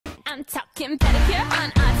I'm talking pedicure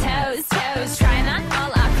on our toes, toes. Trying on all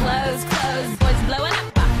our clothes, clothes. Boys blowing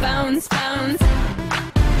up our phones, phones.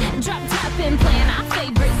 Dropped up and playing our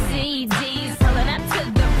favorite CDs. Pulling up to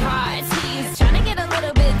the parties. Trying to get a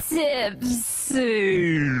little bit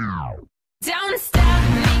tipsy. Don't stop,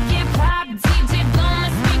 make it pop. DJ blow my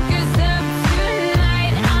speakers up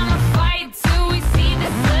tonight. I'ma fight till we see the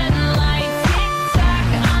sunlight. Tick tock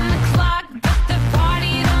on the clock, but the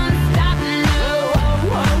party don't stop. No.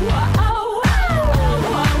 Don't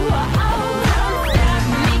stop,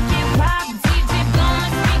 make it pop. DJ blow my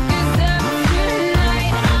speakers up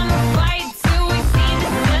tonight. I'ma fight till we see the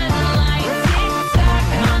sunlight. Tick tock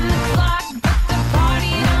on the clock, but the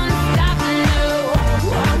party don't stop. No.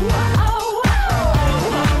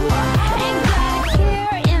 Ain't got a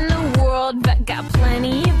care in the world, but got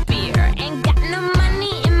plenty of beer. Ain't got no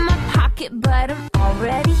money in my pocket, but I'm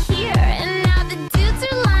already here. And now the dudes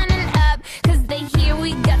are lining up, cause they hear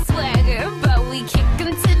we got swagger. But we kick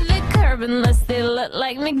them to the curb unless they look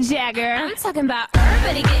like Mick Jagger. I'm talking about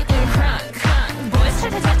everybody getting crunk, crunk. Boys try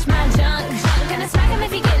to touch my junk, junk. Gonna smack him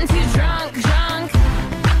if he getting too drunk, drunk.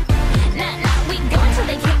 Nah, nah, we go until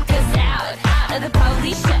they kick us out, out. Or the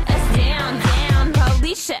police shut us down, down.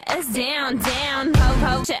 Police shut us down, down.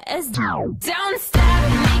 Po-po shut us down. Don't stop,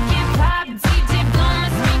 make it pop. DJ blow my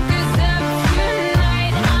speakers up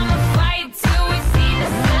tonight. I'ma fight till we see the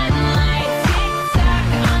sunlight. Tick tock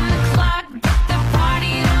on the clock, but the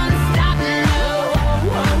party don't stop. No.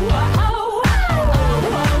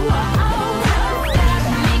 Don't stop,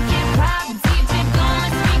 make it pop. DJ blow my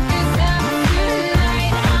speakers up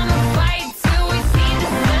tonight. I'ma fight till we see the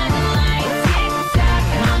sunlight. Tick tock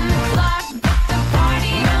on the clock, but the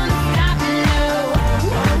party don't stop. No.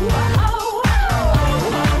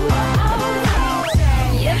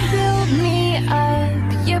 You build me up,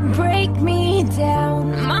 you break me down.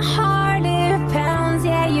 My heart it pounds,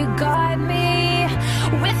 yeah, you got me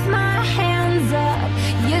with my hands up.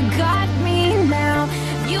 You got